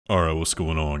Alright, what's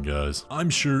going on, guys? I'm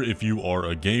sure if you are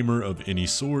a gamer of any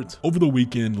sort, over the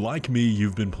weekend, like me,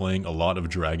 you've been playing a lot of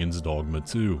Dragon's Dogma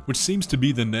 2, which seems to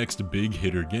be the next big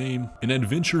hitter game, an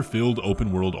adventure-filled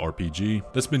open-world RPG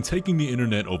that's been taking the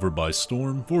internet over by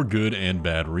storm for good and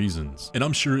bad reasons. And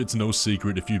I'm sure it's no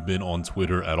secret if you've been on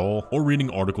Twitter at all, or reading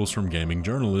articles from gaming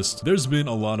journalists, there's been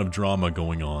a lot of drama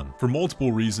going on, for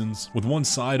multiple reasons, with one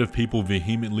side of people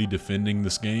vehemently defending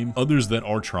this game, others that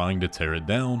are trying to tear it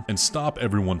down and stop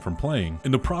everyone from playing.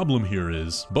 And the problem here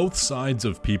is, both sides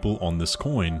of people on this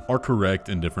coin are correct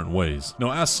in different ways.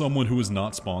 Now, as someone who is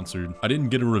not sponsored, I didn't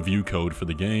get a review code for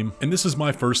the game, and this is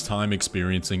my first time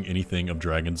experiencing anything of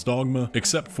Dragon's Dogma,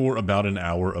 except for about an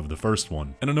hour of the first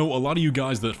one. And I know a lot of you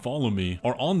guys that follow me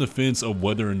are on the fence of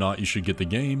whether or not you should get the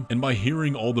game, and by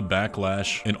hearing all the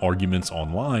backlash and arguments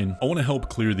online, I want to help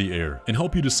clear the air, and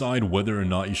help you decide whether or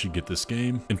not you should get this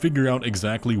game, and figure out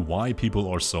exactly why people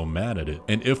are so mad at it,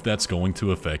 and if that's going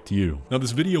to affect you. Now,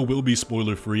 this video will be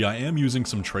spoiler free. I am using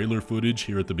some trailer footage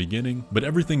here at the beginning, but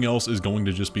everything else is going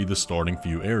to just be the starting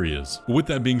few areas. But with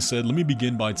that being said, let me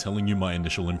begin by telling you my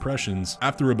initial impressions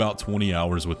after about 20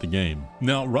 hours with the game.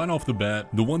 Now, right off the bat,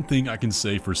 the one thing I can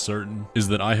say for certain is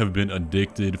that I have been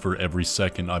addicted for every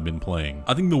second I've been playing.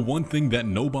 I think the one thing that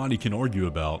nobody can argue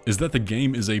about is that the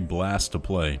game is a blast to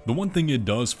play. The one thing it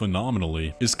does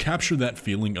phenomenally is capture that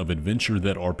feeling of adventure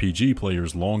that RPG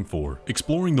players long for.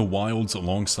 Exploring the wilds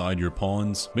alongside your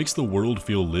pawns makes the world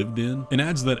feel lived in and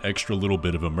adds that extra little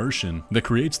bit of immersion that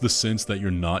creates the sense that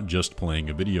you're not just playing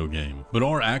a video game, but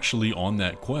are actually on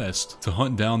that quest to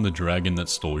hunt down the dragon that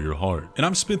stole your heart. And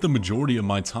I've spent the majority of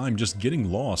my time just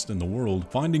getting lost in the world,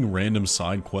 finding random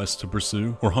side quests to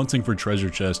pursue, or hunting for treasure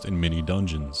chests in mini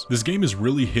dungeons. This game is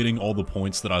really hitting all the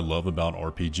points that I love about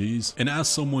RPGs, and as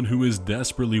someone who is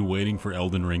desperately waiting for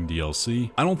Elden Ring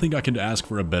DLC, I don't think I could ask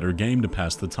for a better game to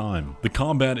pass the time. The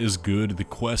combat is good, the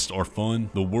quests are fun,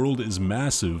 the world is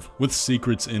massive, with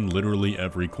secrets in literally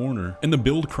every corner, and the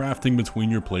build crafting between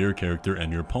your player character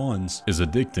and your pawns is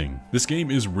addicting. This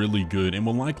game is really good and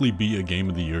will likely be a Game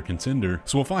of the Year contender,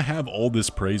 so if I have all this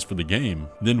praise for the game,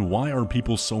 then why are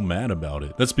people so mad about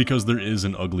it? That's because there is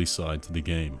an ugly side to the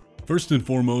game. First and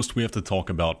foremost, we have to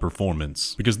talk about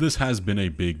performance, because this has been a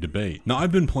big debate. Now,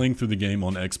 I've been playing through the game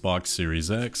on Xbox Series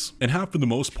X, and have for the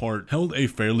most part held a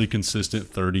fairly consistent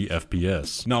 30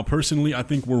 FPS. Now, personally, I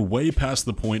think we're way past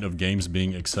the point of games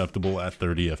being acceptable at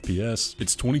 30 FPS.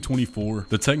 It's 2024,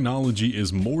 the technology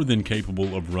is more than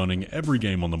capable of running every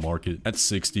game on the market at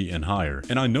 60 and higher.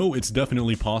 And I know it's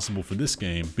definitely possible for this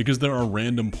game, because there are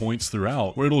random points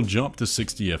throughout where it'll jump to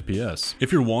 60 FPS.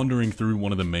 If you're wandering through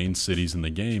one of the main cities in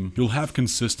the game, you'll have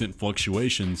consistent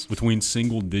fluctuations between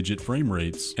single-digit frame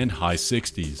rates and high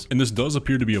 60s, and this does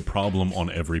appear to be a problem on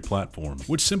every platform,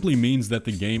 which simply means that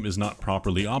the game is not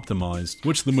properly optimized,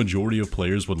 which the majority of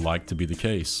players would like to be the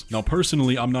case. Now,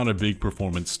 personally, I'm not a big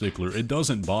performance stickler. It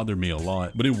doesn't bother me a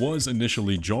lot, but it was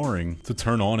initially jarring to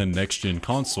turn on a next-gen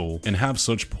console and have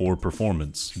such poor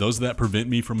performance. Does that prevent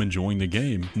me from enjoying the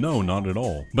game? No, not at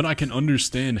all. But I can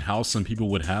understand how some people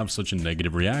would have such a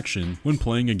negative reaction when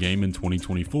playing a game in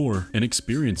 2024 and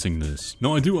experiencing this.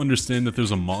 Now, I do understand that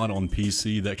there's a mod on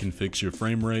PC that can fix your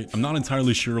frame rate. I'm not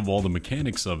entirely sure of all the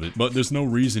mechanics of it, but there's no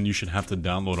reason you should have to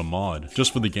download a mod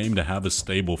just for the game to have a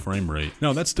stable frame rate.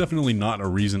 Now, that's definitely not a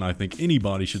reason I think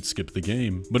anybody should skip the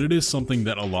game, but it is something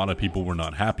that a lot of people were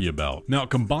not happy about. Now,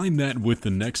 combine that with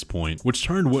the next point, which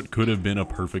turned what could have been a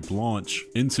perfect launch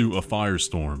into a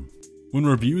firestorm. When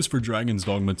reviews for Dragon's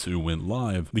Dogma 2 went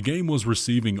live, the game was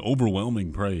receiving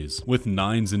overwhelming praise, with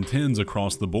 9s and 10s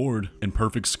across the board, and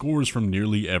perfect scores from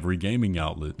nearly every gaming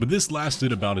outlet. But this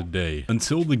lasted about a day,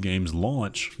 until the game's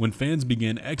launch, when fans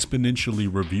began exponentially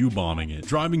review bombing it,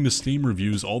 driving the Steam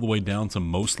reviews all the way down to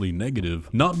mostly negative,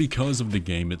 not because of the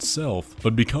game itself,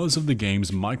 but because of the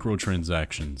game's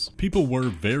microtransactions. People were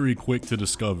very quick to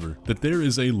discover that there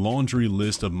is a laundry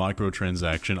list of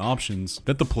microtransaction options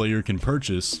that the player can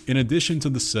purchase, in addition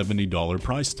to the $70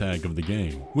 price tag of the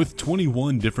game, with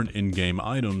 21 different in-game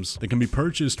items that can be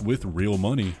purchased with real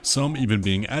money, some even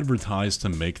being advertised to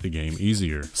make the game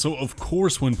easier. So of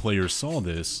course, when players saw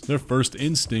this, their first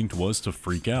instinct was to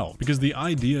freak out, because the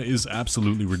idea is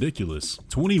absolutely ridiculous.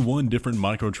 21 different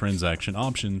microtransaction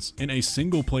options in a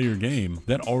single player game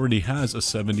that already has a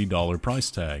 $70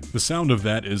 price tag. The sound of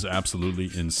that is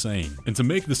absolutely insane. And to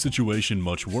make the situation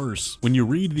much worse, when you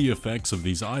read the effects of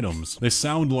these items, they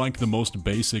sound like the most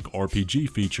basic RPG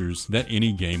features that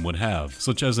any game would have,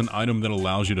 such as an item that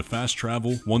allows you to fast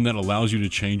travel, one that allows you to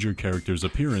change your character's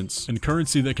appearance, and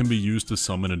currency that can be used to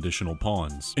summon additional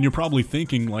pawns. And you're probably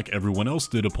thinking, like everyone else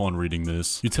did upon reading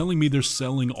this, you're telling me they're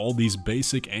selling all these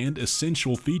basic and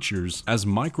essential features as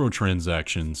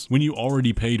microtransactions when you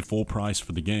already paid full price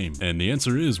for the game? And the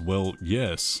answer is, well,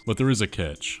 yes, but there is a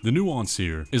catch. The nuance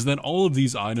here is that all of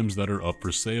these items that are up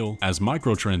for sale as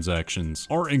microtransactions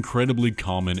are incredibly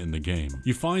common in the game.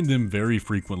 You find them very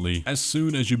frequently as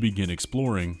soon as you begin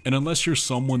exploring, and unless you're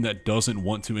someone that doesn't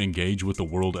want to engage with the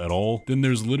world at all, then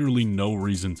there's literally no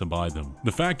reason to buy them.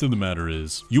 The fact of the matter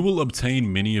is, you will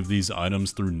obtain many of these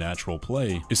items through natural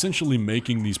play, essentially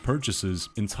making these purchases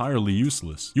entirely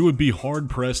useless. You would be hard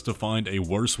pressed to find a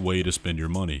worse way to spend your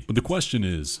money. But the question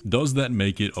is, does that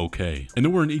make it okay? And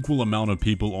there were an equal amount of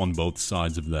people on both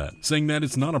sides of that, saying that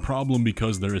it's not a problem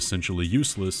because they're essentially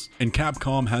useless, and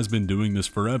Capcom has been doing this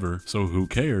forever, so who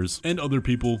cares? And other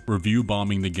people review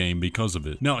bombing the game because of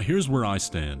it. Now, here's where I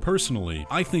stand. Personally,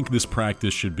 I think this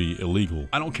practice should be illegal.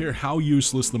 I don't care how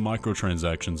useless the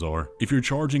microtransactions are. If you're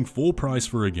charging full price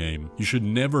for a game, you should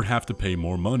never have to pay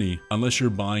more money unless you're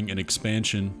buying an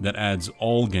expansion that adds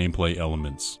all gameplay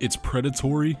elements. It's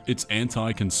predatory, it's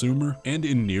anti-consumer, and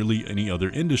in nearly any other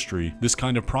industry, this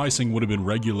kind of pricing would have been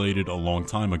regulated a long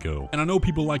time ago. And I know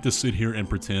people like to sit here and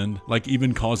pretend like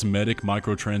even cosmetic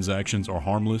microtransactions are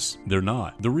harmless. They're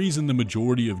not. The reason the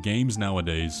majority of games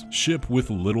nowadays ship with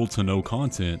little to no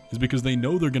content is because they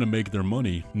know they're going to make their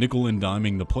money nickel and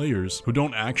diming the players who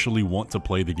don't actually want to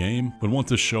play the game but want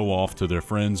to show off to their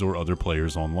friends or other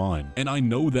players online. And I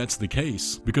know that's the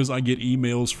case because I get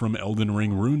emails from Elden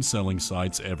Ring rune selling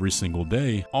sites every single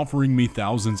day offering me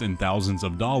thousands and thousands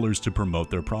of dollars to promote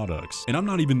their products. And I'm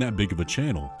not even that big of a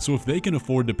channel, so if they can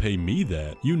afford to pay me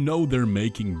that, you know they're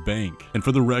making bank. And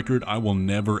for the record, I will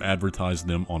never advertise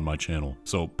them on my channel,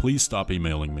 so please stop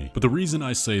emailing me. But the reason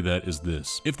I say that is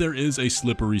this: if there is a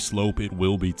slippery slope, it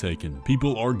will be taken.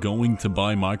 People are going to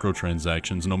buy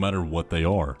microtransactions no matter what they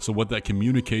are. So what that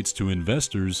communicates to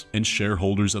investors and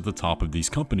shareholders at the top of these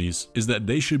companies is that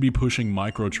they should be pushing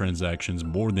microtransactions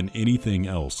more than anything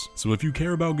else. So if you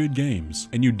care about good games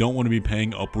and you don't want to be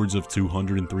paying upwards of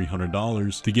 $200 and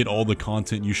 $300 to get all the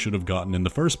content you should have gotten in the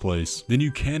first place, then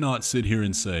you cannot sit here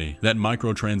and say that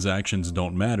microtransactions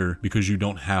don't matter because you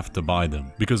don't have to buy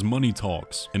them. Because money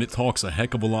talks, and it talks a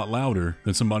heck of a lot louder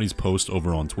than somebody's post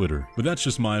over on Twitter. But that's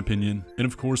just my opinion, and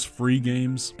of course free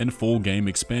games and full game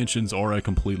expansions are a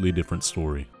completely different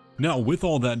story. Now, with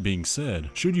all that being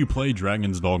said, should you play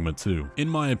Dragon's Dogma 2? In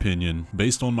my opinion,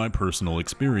 based on my personal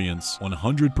experience,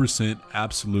 100%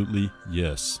 absolutely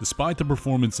yes. Despite the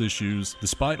performance issues,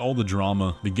 despite all the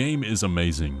drama, the game is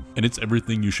amazing, and it's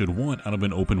everything you should want out of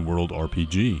an open world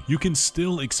RPG. You can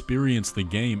still experience the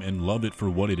game and love it for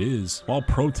what it is, while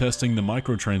protesting the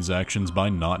microtransactions by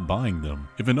not buying them.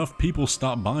 If enough people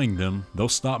stop buying them, they'll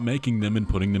stop making them and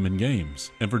putting them in games.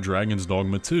 And for Dragon's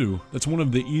Dogma 2, that's one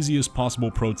of the easiest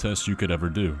possible protests you could ever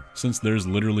do, since there's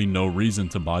literally no reason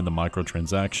to buy the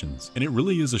microtransactions. And it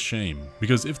really is a shame,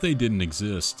 because if they didn't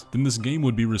exist, then this game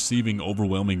would be receiving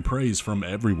overwhelming praise from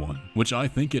everyone, which I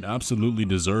think it absolutely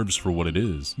deserves for what it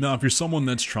is. Now, if you're someone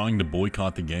that's trying to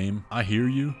boycott the game, I hear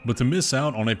you, but to miss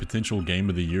out on a potential Game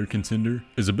of the Year contender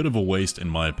is a bit of a waste in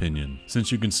my opinion,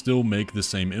 since you can still make the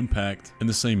same impact and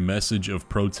the same message of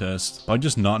protest by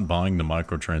just not buying the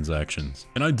microtransactions.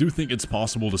 And I do think it's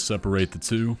possible to separate the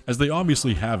two, as they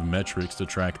obviously have metrics to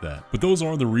track that. But those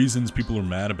are the reasons people are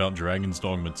mad about Dragon's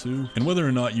Dogma 2 and whether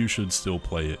or not you should still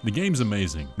play it. The game's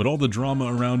amazing, but all the drama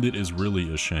around it is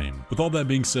really a shame. With all that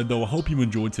being said though, I hope you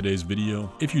enjoyed today's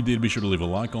video. If you did, be sure to leave a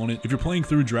like on it. If you're playing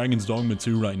through Dragon's Dogma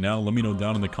 2 right now, let me know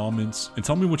down in the comments and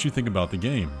tell me what you think about the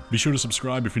game. Be sure to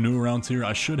subscribe if you're new around here.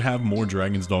 I should have more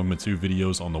Dragon's Dogma 2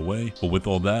 videos on the way, but with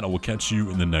all that, I will catch you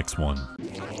in the next one.